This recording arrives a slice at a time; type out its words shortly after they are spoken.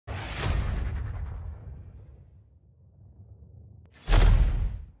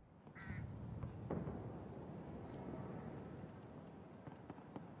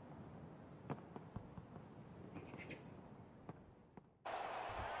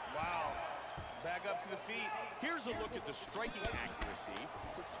Back up to the feet. Here's a look at the striking accuracy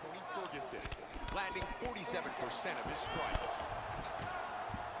for Tony Ferguson, landing 47% of his strikes.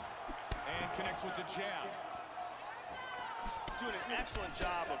 And connects with the jab. Doing an excellent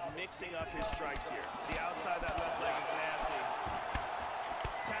job of mixing up his strikes here. The outside of that left leg is nasty.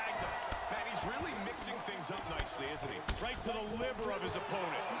 Tagged him. Man, he's really mixing things up nicely, isn't he? Right to the liver of his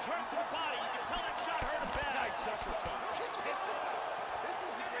opponent. He's hurt to the body. You can tell that shot hurt him bad. Nice uppercut. This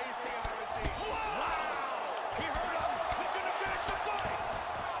is the greatest thing I've ever seen. Wow! He hurt him. He's going to finish the fight.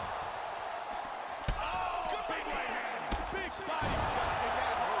 Oh, good big right hand. Big body shot, and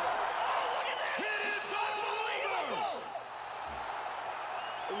that hurt him. Oh, look at this. It is unbelievable.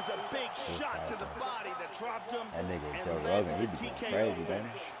 It was a big shot to the body that dropped him. That nigga and Joe led Rogan, to he the be TKO crazy, man.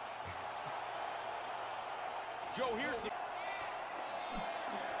 finish. Joe, here's the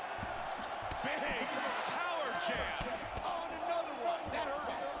big power jab. Oh, and another one. That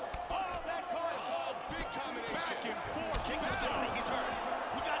hurt him. Oh, that caught him. Oh, big combination. Back and forth. Kick to the body. He's hurt.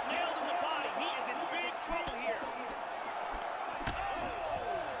 He got nailed in the body. He is in big trouble here.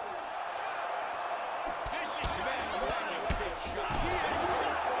 This is a big shot. He is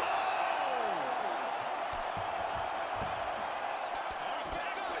shot. Oh, he's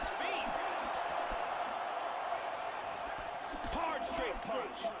back on his feet. Hard straight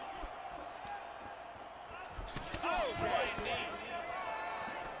punch. Oh, right knee.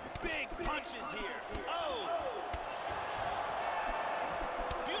 Big punches here. Oh.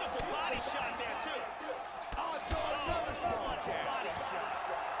 Beautiful body shot there, too. Oh, Joe, another strong What a jab. body shot.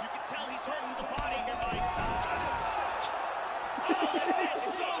 You can tell he's hurt to the body here, Mike. Oh, that's it.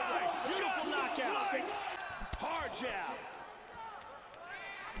 It's over. Beautiful knockout. Hard jab.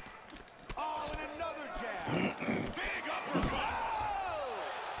 Oh, and another jab. Big uppercut.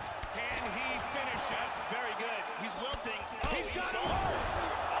 Can he finish us? Very good. He's wilting. Oh, He's got him gone. hurt.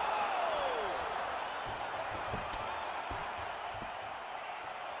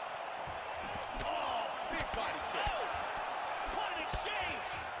 Oh, big body kick. Oh, what an exchange.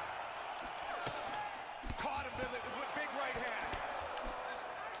 Caught him with big right hand.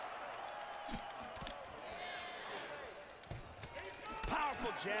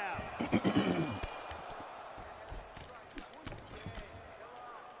 Powerful jab.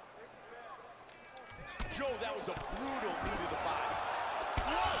 Joe, that was a brutal knee to the body.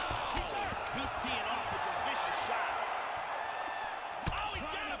 Whoa, he's hurt. He's teeing off with some vicious shots. Oh, he's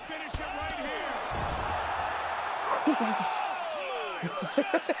got to finish it right here.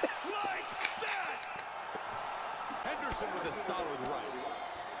 Just like that. Henderson with a solid right.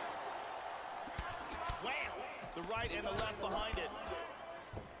 Wow. The right and the left behind it.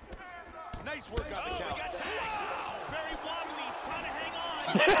 Nice work on the Oh, count. he got tagged. He's very wobbly. He's trying to hang on.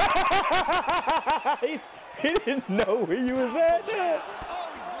 He didn't know where you was at. Oh,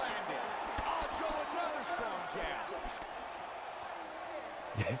 he's landed. Oh, Joe, another strong jab.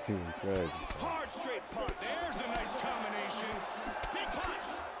 This is crazy. Hard straight punch. There's a nice combination. Big punch.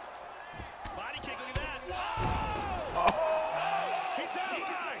 Body kick. Look at that. Whoa! Oh. He's out.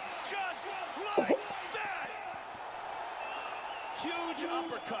 Just like that. Huge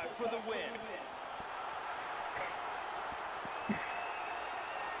uppercut for the win.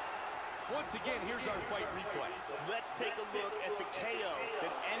 Once again, here's our fight replay. Let's take a look at the KO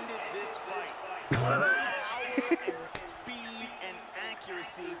that ended this fight. Power and speed and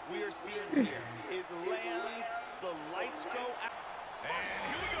accuracy we are seeing here. It lands, the lights go out.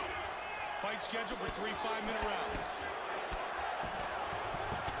 And here we go. Fight scheduled for 3 5-minute rounds.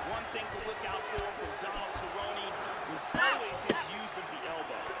 One thing to look out for from Donald Cerrone was always his use of the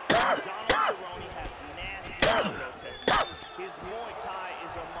elbow. Donald Cerrone has nasty elbow technique. His Muay Thai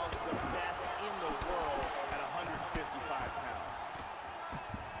is amongst the best in the world at 155 pounds.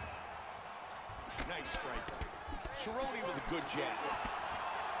 Nice strike. Cerrone with a good jab.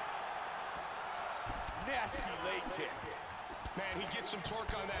 Nasty leg kick. Man, he gets some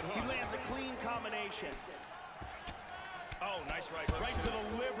torque on that hook. He lands a clean combination. Oh, nice right hook. Right to the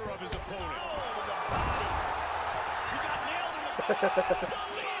liver of his opponent. Oh, to the body. He got nailed in the body.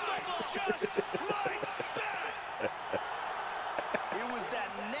 Unbelievable, just like that. It was that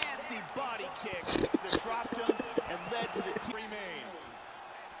nasty body kick that dropped him and led to the Remain.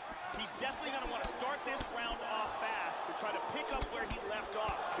 He's definitely going to want to start this round off fast and try to pick up where he left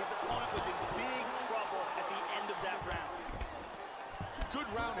off. His opponent was in big trouble at the end of that round. Good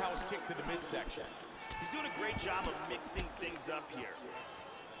roundhouse kick to the midsection. He's doing a great job of mixing things up here.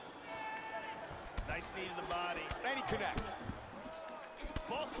 Nice knee to the body. And he connects.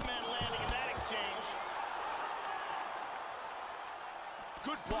 Both men landing in that exchange.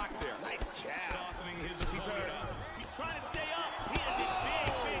 Good block there. Nice jab. Softening his opponent up. He's trying to stay up. He is in big,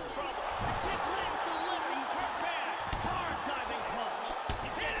 big trouble. The kick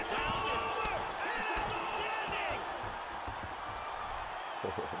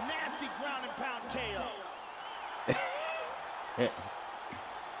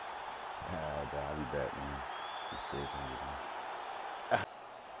bro. I'll be back, man. It's still trying to get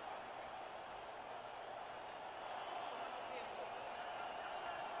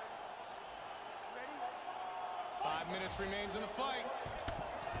 5 minutes remains in the fight.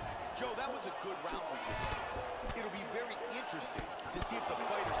 Joe, that was a good round we just saw. It'll be very interesting to see if the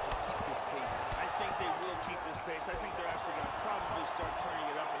fighters can keep this pace. I think they will keep this pace. I think they're actually going to probably start turning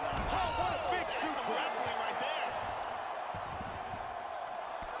it up a notch. Oh, what a big That's shoot some cross. wrestling right there.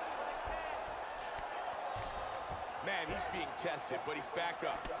 Man, he's being tested, but he's back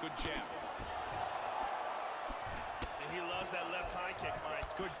up. Good jab. And he loves that left high kick, Mike.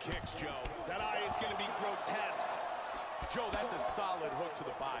 Good kicks, Joe. That eye is going to be grotesque. Joe, that's a solid hook to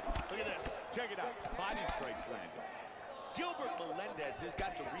the body. Look at this. Check it out. Body strikes landed. Gilbert Melendez has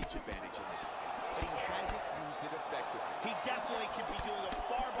got the reach advantage in this fight, but he hasn't used it effectively. He definitely could be doing a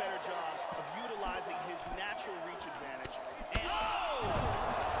far better job of utilizing his natural reach advantage. And Down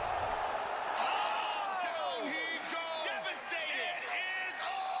he goes. devastated. It is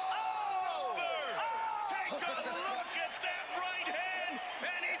over. Take a look at that right hand,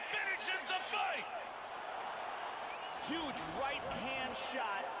 and he finishes the fight. Huge right hand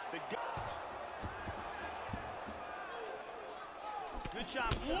shot. Good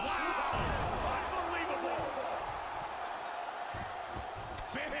job. Wow!